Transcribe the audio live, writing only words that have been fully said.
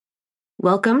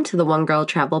Welcome to the One Girl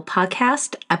Travel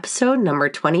Podcast, episode number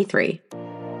 23.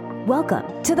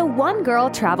 Welcome to the One Girl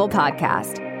Travel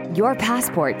Podcast, your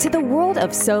passport to the world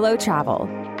of solo travel,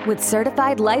 with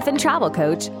certified life and travel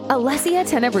coach, Alessia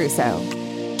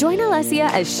Tenebruso. Join Alessia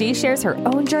as she shares her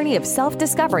own journey of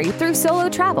self-discovery through solo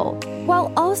travel,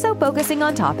 while also focusing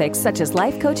on topics such as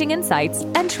life coaching insights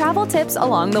and travel tips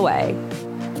along the way.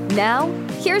 Now,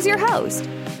 here's your host,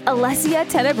 Alessia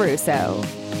Tenebruso.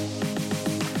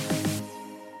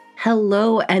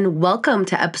 Hello and welcome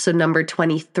to episode number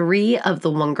 23 of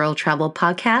the One Girl Travel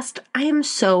Podcast. I am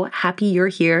so happy you're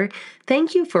here.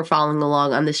 Thank you for following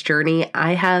along on this journey.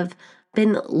 I have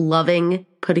been loving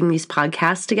putting these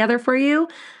podcasts together for you.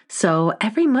 So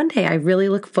every Monday, I really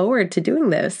look forward to doing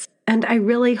this. And I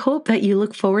really hope that you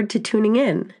look forward to tuning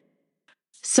in.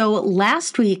 So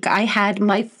last week, I had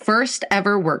my first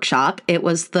ever workshop. It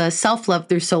was the Self-Love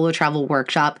Through Solo Travel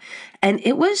workshop, and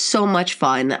it was so much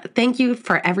fun. Thank you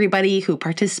for everybody who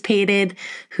participated,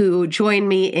 who joined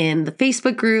me in the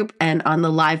Facebook group and on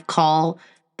the live call.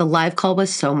 The live call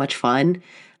was so much fun.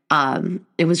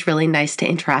 It was really nice to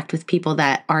interact with people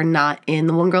that are not in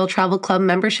the One Girl Travel Club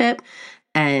membership,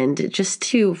 and just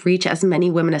to reach as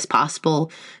many women as possible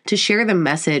to share the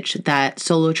message that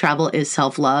solo travel is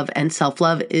self-love, and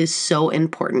self-love is so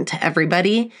important to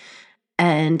everybody.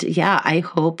 And yeah, I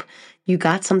hope you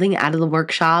got something out of the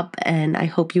workshop, and I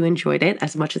hope you enjoyed it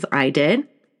as much as I did.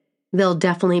 There'll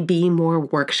definitely be more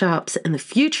workshops in the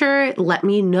future. Let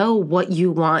me know what you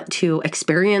want to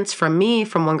experience from me,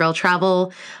 from One Girl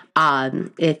Travel.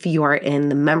 If you are in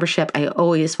the membership, I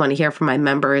always want to hear from my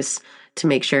members to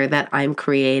make sure that I'm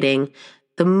creating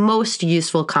the most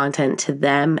useful content to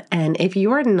them. And if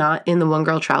you're not in the One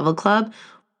Girl Travel Club,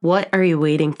 what are you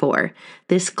waiting for?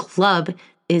 This club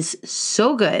is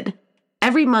so good.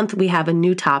 Every month we have a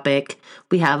new topic.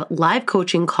 We have live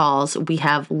coaching calls. We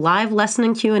have live lesson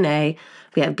and Q&A.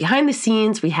 We have behind the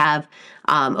scenes. We have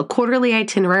a quarterly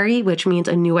itinerary, which means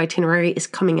a new itinerary is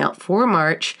coming out for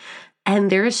March.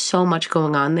 And there is so much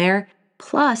going on there.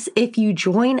 Plus, if you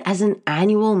join as an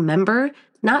annual member,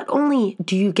 not only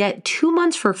do you get 2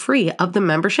 months for free of the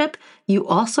membership, you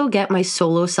also get my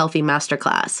solo selfie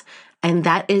masterclass. And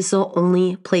that is the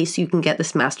only place you can get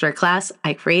this masterclass.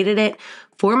 I created it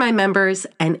for my members,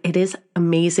 and it is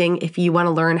amazing. If you want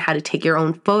to learn how to take your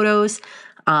own photos,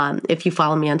 if you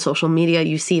follow me on social media,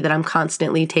 you see that I'm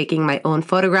constantly taking my own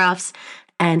photographs,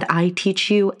 and I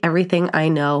teach you everything I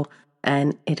know,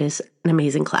 and it is an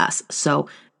amazing class. So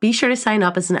be sure to sign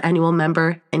up as an annual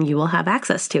member and you will have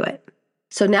access to it.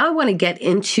 So now I want to get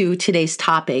into today's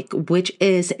topic, which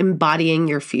is embodying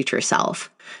your future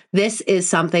self. This is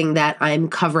something that I'm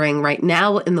covering right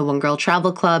now in the One Girl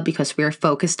Travel Club because we are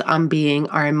focused on being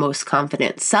our most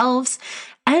confident selves.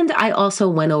 And I also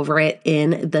went over it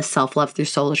in the Self-Love Through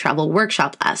Solo Travel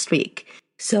workshop last week.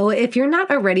 So if you're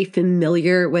not already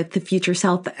familiar with the future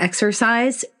self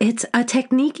exercise, it's a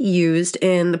technique used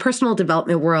in the personal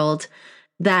development world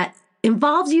that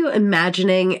involves you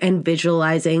imagining and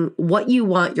visualizing what you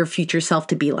want your future self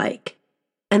to be like.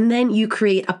 And then you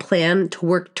create a plan to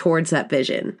work towards that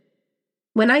vision.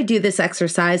 When I do this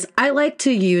exercise, I like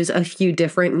to use a few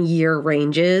different year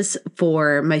ranges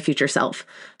for my future self.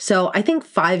 So I think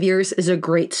 5 years is a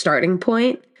great starting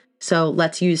point. So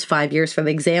let's use 5 years for the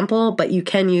example, but you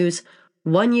can use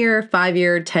 1 year, 5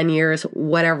 year, 10 years,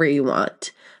 whatever you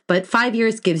want. But 5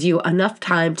 years gives you enough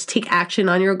time to take action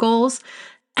on your goals,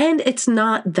 and it's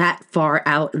not that far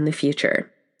out in the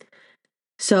future.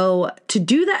 So to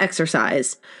do the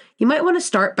exercise, you might want to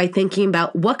start by thinking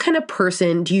about what kind of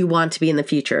person do you want to be in the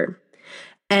future?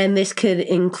 And this could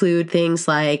include things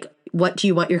like, what do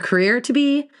you want your career to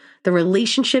be? The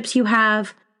relationships you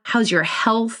have? How's your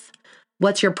health?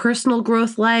 What's your personal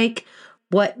growth like?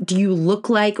 What do you look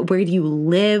like? Where do you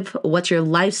live? What's your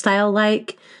lifestyle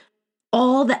like?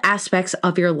 All the aspects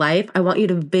of your life, I want you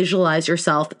to visualize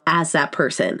yourself as that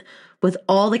person with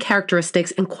all the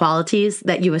characteristics and qualities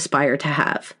that you aspire to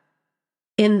have.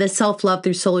 In the Self-Love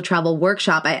Through Solo Travel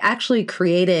workshop, I actually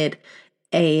created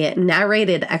a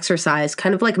narrated exercise,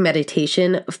 kind of like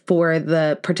meditation for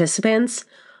the participants,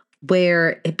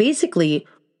 where it basically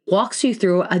walks you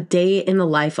through a day in the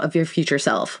life of your future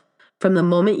self, from the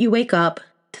moment you wake up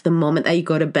to the moment that you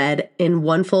go to bed in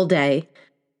one full day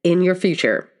in your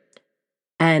future.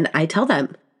 And I tell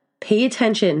them, pay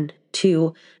attention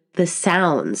to the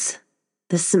sounds,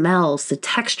 the smells, the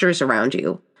textures around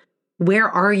you. Where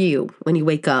are you when you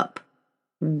wake up?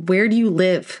 Where do you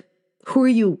live? Who are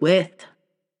you with?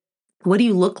 What do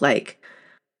you look like?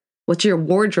 What's your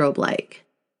wardrobe like?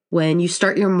 When you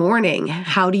start your morning,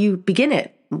 how do you begin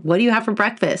it? What do you have for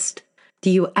breakfast? Do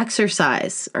you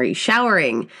exercise? Are you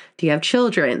showering? Do you have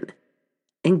children?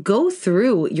 And go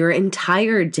through your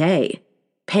entire day,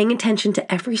 paying attention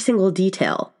to every single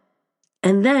detail.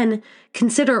 And then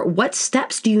consider, what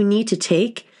steps do you need to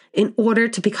take in order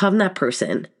to become that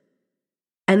person?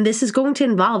 And this is going to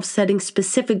involve setting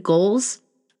specific goals,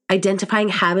 identifying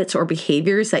habits or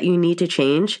behaviors that you need to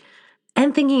change,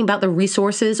 and thinking about the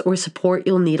resources or support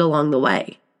you'll need along the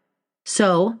way.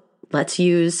 So let's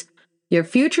use your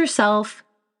future self,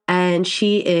 and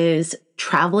she is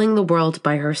traveling the world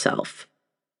by herself.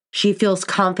 She feels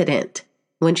confident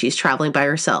when she's traveling by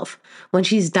herself. When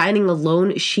she's dining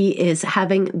alone, she is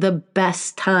having the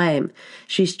best time.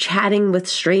 She's chatting with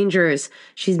strangers.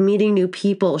 She's meeting new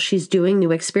people. She's doing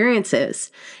new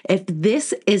experiences. If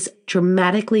this is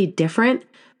dramatically different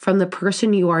from the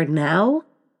person you are now,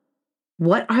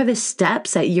 what are the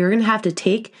steps that you're going to have to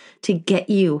take to get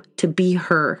you to be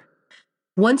her?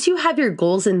 Once you have your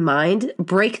goals in mind,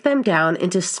 break them down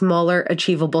into smaller,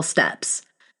 achievable steps.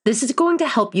 This is going to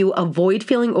help you avoid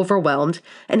feeling overwhelmed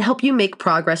and help you make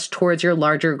progress towards your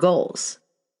larger goals.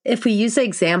 If we use the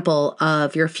example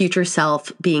of your future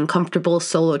self being comfortable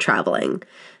solo traveling,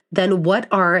 then what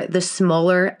are the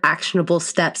smaller, actionable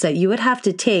steps that you would have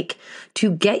to take to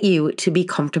get you to be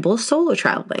comfortable solo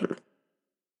traveling?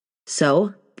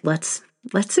 So let's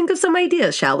think of some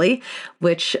ideas, shall we?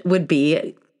 Which would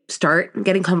be, start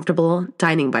getting comfortable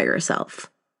dining by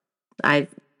yourself. I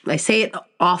say it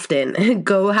often.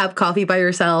 Go have coffee by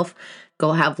yourself.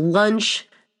 Go have lunch.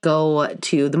 Go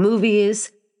to the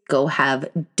movies. Go have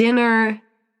dinner.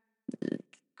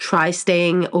 Try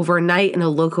staying overnight in a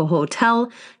local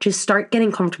hotel. Just start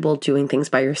getting comfortable doing things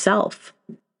by yourself.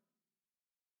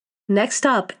 Next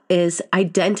up is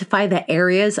identify the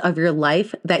areas of your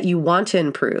life that you want to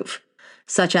improve,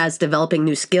 such as developing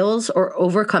new skills or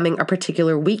overcoming a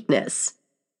particular weakness.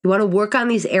 You want to work on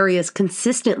these areas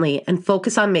consistently and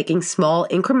focus on making small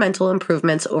incremental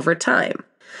improvements over time.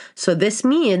 So this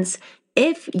means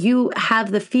if you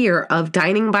have the fear of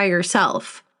dining by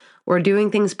yourself or doing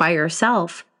things by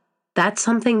yourself, that's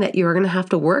something that you're going to have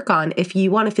to work on if you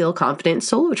want to feel confident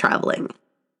solo traveling.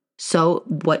 So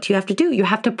what do you have to do? You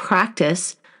have to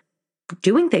practice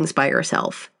doing things by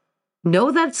yourself.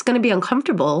 Know that it's going to be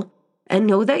uncomfortable and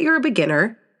know that you're a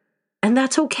beginner, and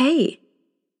that's okay.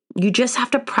 You just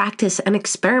have to practice and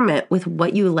experiment with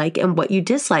what you like and what you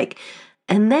dislike.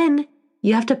 And then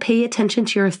you have to pay attention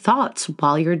to your thoughts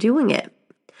while you're doing it.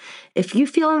 If you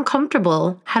feel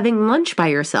uncomfortable having lunch by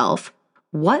yourself,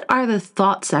 what are the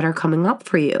thoughts that are coming up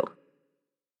for you?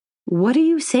 What are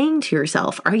you saying to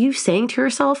yourself? Are you saying to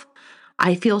yourself,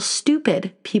 I feel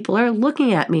stupid. People are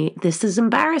looking at me. This is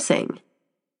embarrassing.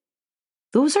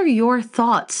 Those are your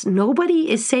thoughts. Nobody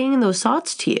is saying those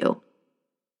thoughts to you.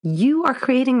 You are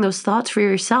creating those thoughts for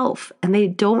yourself, and they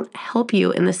don't help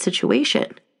you in this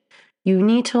situation. You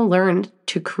need to learn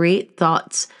to create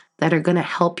thoughts that are going to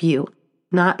help you,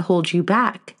 not hold you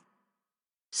back.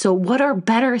 So what are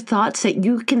better thoughts that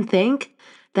you can think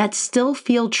that still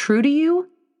feel true to you,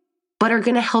 but are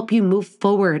going to help you move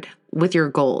forward with your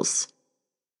goals?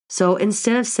 So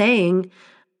instead of saying,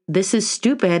 this is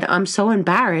stupid, I'm so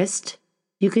embarrassed,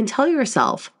 you can tell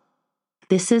yourself,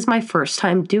 this is my first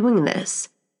time doing this,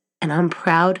 and I'm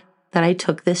proud that I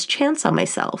took this chance on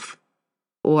myself.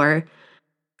 Or,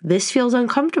 this feels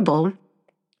uncomfortable,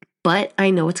 but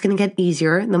I know it's going to get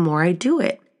easier the more I do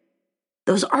it.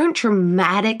 Those aren't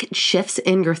dramatic shifts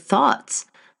in your thoughts.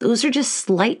 Those are just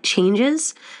slight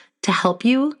changes to help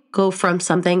you go from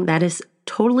something that is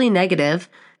totally negative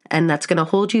and that's going to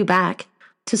hold you back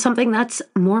to something that's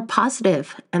more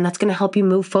positive and that's going to help you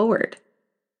move forward.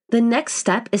 The next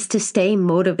step is to stay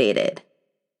motivated.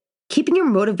 Keeping your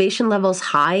motivation levels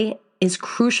high is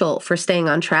crucial for staying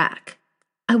on track.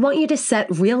 I want you to set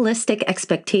realistic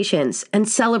expectations and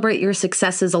celebrate your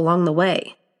successes along the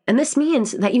way. And this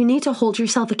means that you need to hold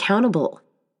yourself accountable.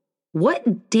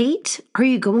 What date are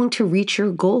you going to reach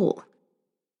your goal?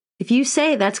 If you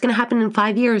say that's going to happen in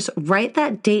 5 years, write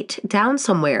that date down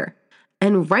somewhere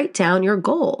and write down your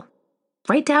goal.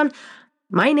 Write down,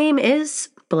 my name is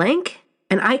blank,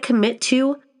 and I commit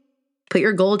to put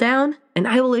your goal down, and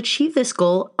I will achieve this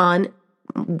goal on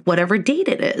whatever date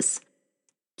it is.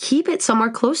 Keep it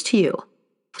somewhere close to you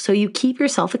so you keep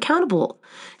yourself accountable.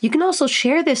 You can also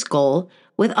share this goal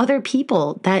with other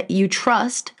people that you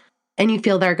trust and you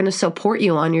feel they're going to support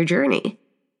you on your journey.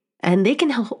 And they can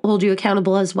hold you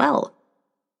accountable as well.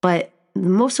 But the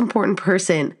most important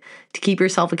person to keep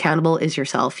yourself accountable is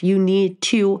yourself. You need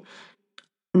to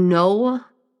know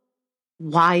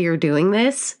why you're doing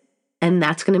this, and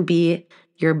that's going to be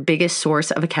your biggest source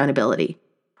of accountability.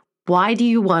 Why do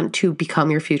you want to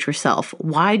become your future self?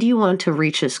 Why do you want to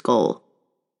reach this goal?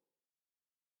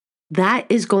 That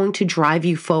is going to drive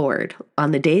you forward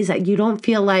on the days that you don't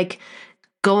feel like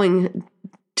going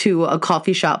to a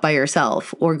coffee shop by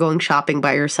yourself or going shopping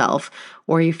by yourself,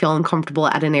 or you feel uncomfortable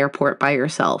at an airport by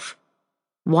yourself.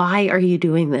 Why are you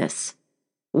doing this?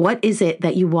 What is it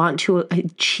that you want to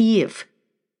achieve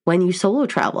when you solo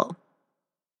travel?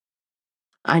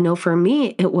 I know for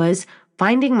me, it was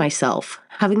finding myself,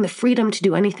 having the freedom to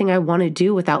do anything I want to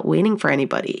do without waiting for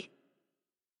anybody.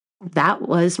 That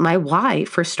was my why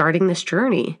for starting this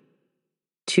journey,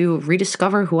 to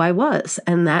rediscover who I was.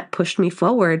 And that pushed me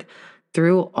forward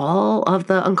through all of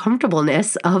the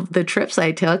uncomfortableness of the trips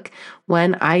I took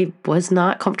when I was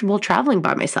not comfortable traveling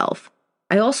by myself.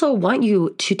 I also want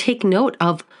you to take note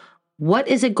of, what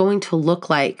is it going to look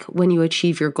like when you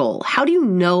achieve your goal? How do you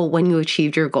know when you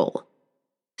achieved your goal?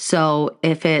 So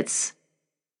if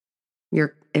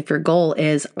your goal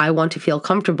is, I want to feel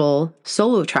comfortable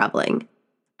solo traveling,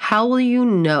 how will you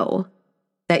know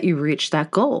that you reached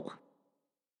that goal?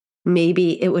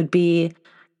 Maybe it would be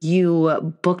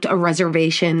you booked a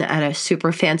reservation at a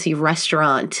super fancy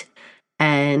restaurant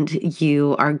and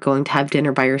you are going to have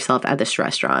dinner by yourself at this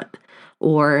restaurant.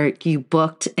 Or you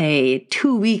booked a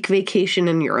 2-week vacation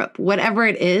in Europe. Whatever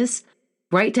it is,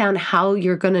 write down how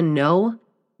you're going to know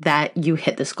that you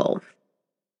hit this goal.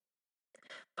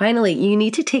 Finally, you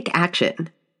need to take action.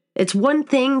 It's one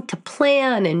thing to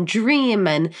plan and dream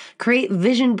and create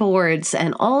vision boards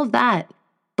and all of that.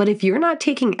 But if you're not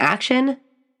taking action,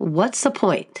 what's the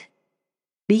point?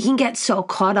 We can get so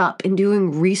caught up in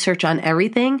doing research on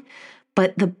everything,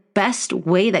 but the best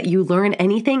way that you learn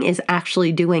anything is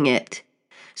actually doing it.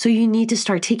 So you need to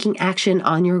start taking action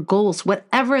on your goals,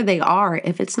 whatever they are.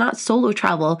 If it's not solo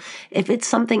travel, if it's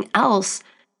something else,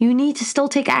 you need to still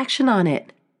take action on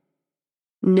it.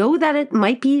 Know that it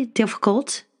might be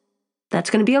difficult, that's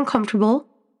going to be uncomfortable,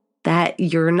 that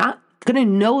you're not going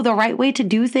to know the right way to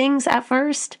do things at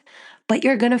first, but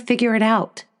you're going to figure it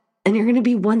out. And you're going to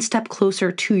be one step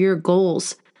closer to your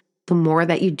goals the more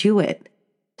that you do it.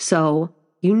 So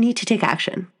you need to take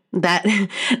action. That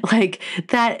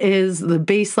is the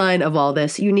baseline of all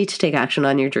this. You need to take action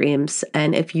on your dreams.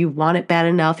 And if you want it bad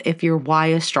enough, if your why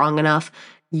is strong enough,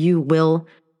 you will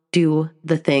do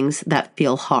the things that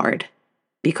feel hard,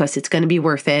 because it's going to be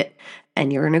worth it,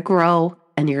 and you're going to grow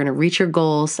and you're going to reach your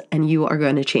goals and you are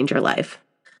going to change your life.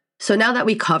 So now that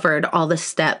we covered all the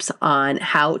steps on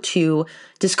how to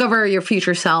discover your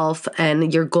future self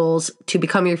and your goals to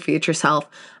become your future self,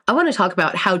 I want to talk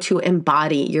about how to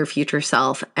embody your future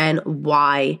self and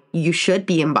why you should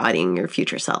be embodying your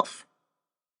future self.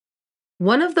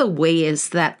 One of the ways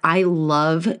that I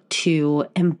love to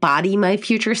embody my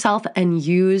future self and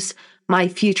use my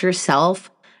future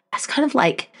self as kind of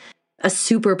like a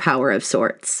superpower of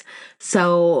sorts.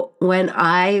 So when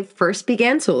I first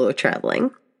began solo traveling,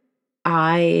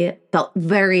 I felt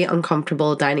very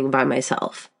uncomfortable dining by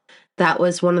myself. That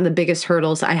was one of the biggest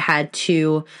hurdles I had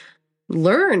to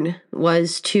learn,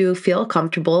 was to feel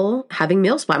comfortable having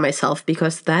meals by myself,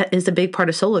 because that is a big part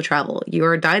of solo travel. You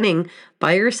are dining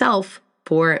by yourself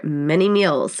for many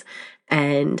meals,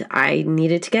 and I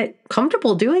needed to get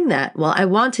comfortable doing that. Well, I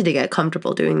wanted to get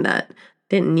comfortable doing that.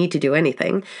 Didn't need to do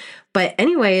anything. But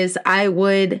anyways, I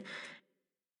would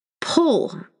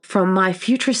pull from my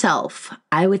future self.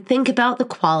 I would think about the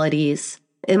qualities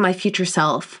in my future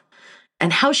self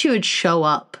and how she would show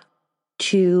up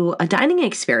to a dining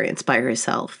experience by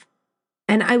herself.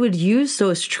 And I would use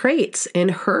those traits in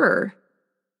her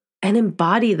and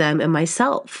embody them in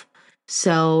myself.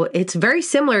 So it's very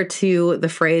similar to the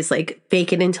phrase, like,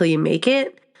 fake it until you make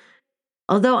it.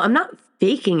 Although I'm not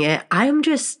faking it, I'm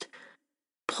just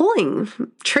pulling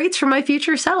traits from my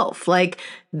future self. Like,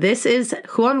 this is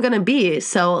who I'm going to be.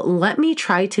 So let me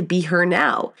try to be her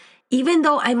now. Even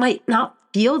though I might not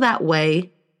feel that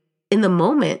way in the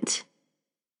moment,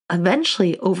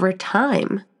 eventually over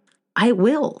time, I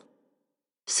will.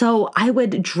 So I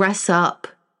would dress up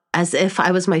as if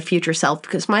I was my future self,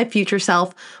 because my future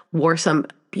self wore some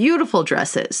beautiful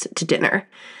dresses to dinner.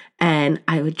 And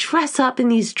I would dress up in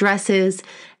these dresses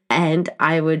and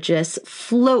I would just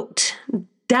float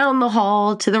down the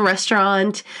hall to the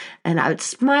restaurant, and I would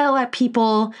smile at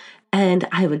people, and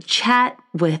I would chat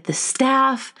with the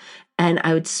staff, and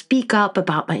I would speak up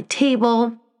about my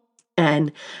table,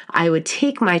 and I would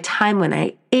take my time when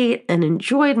I ate and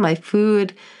enjoyed my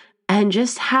food and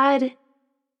just had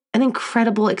an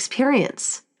incredible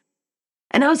experience.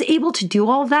 And I was able to do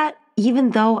all that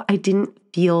even though I didn't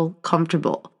feel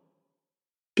comfortable,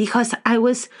 because I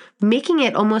was making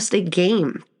it almost a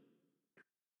game.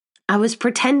 I was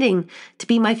pretending to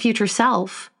be my future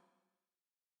self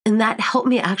And that helped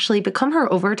me actually become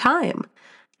her over time.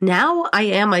 Now I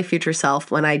am my future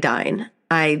self when I dine.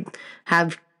 I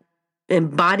have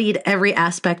embodied every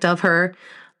aspect of her.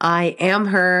 I am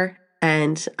her,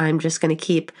 and I'm just going to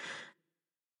keep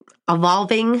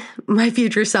evolving my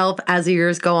future self as the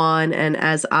years go on and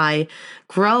as I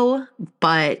grow.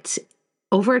 But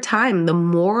over time, the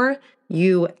more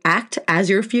you act as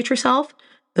your future self,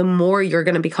 the more you're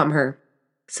going to become her.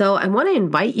 So I want to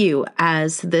invite you,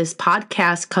 as this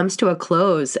podcast comes to a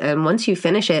close, and once you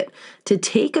finish it, to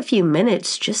take a few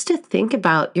minutes just to think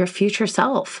about your future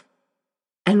self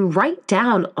and write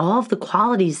down all of the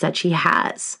qualities that she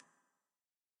has.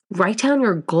 Write down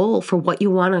your goal for what you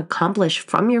want to accomplish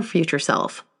from your future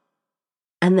self.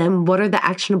 And then what are the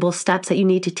actionable steps that you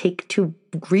need to take to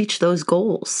reach those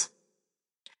goals?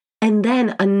 And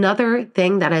then another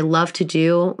thing that I love to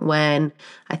do when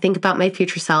I think about my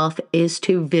future self is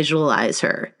to visualize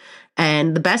her.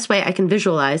 And the best way I can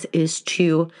visualize is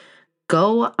to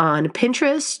go on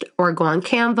Pinterest or go on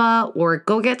Canva or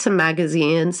go get some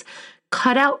magazines,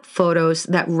 cut out photos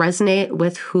that resonate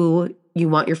with who you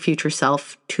want your future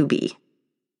self to be.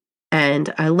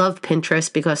 And I love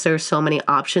Pinterest because there's so many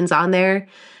options on there.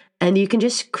 And you can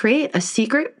just create a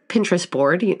secret Pinterest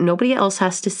board. Nobody else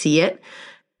has to see it.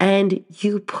 And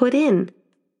you put in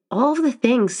all of the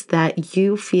things that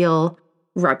you feel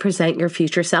represent your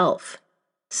future self.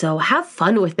 So have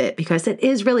fun with it because it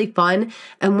is really fun.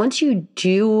 And once you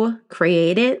do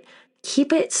create it,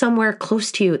 keep it somewhere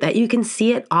close to you that you can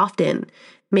see it often.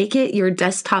 Make it your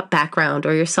desktop background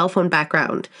or your cell phone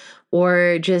background,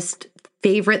 or just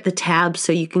favorite the tab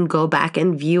so you can go back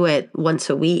and view it once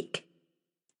a week.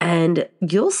 And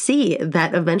you'll see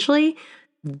that eventually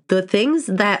the things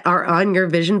that are on your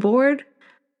vision board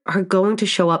are going to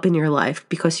show up in your life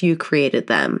because you created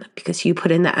them, because you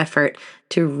put in the effort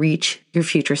to reach your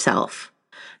future self.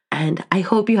 And I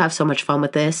hope you have so much fun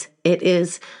with this. It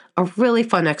is a really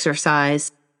fun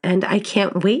exercise, and I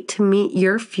can't wait to meet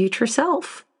your future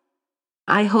self.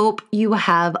 I hope you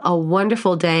have a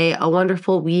wonderful day, a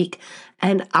wonderful week,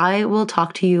 and I will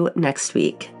talk to you next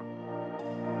week.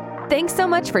 Thanks so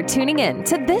much for tuning in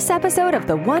to this episode of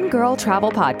the One Girl Travel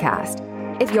Podcast.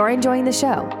 If you're enjoying the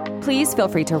show, please feel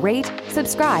free to rate,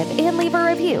 subscribe, and leave a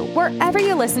review wherever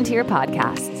you listen to your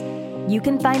podcasts. You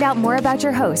can find out more about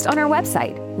your host on our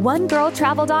website,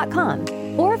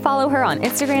 onegirltravel.com, or follow her on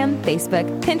Instagram,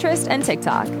 Facebook, Pinterest, and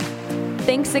TikTok.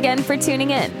 Thanks again for tuning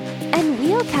in, and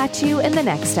we'll catch you in the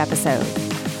next episode.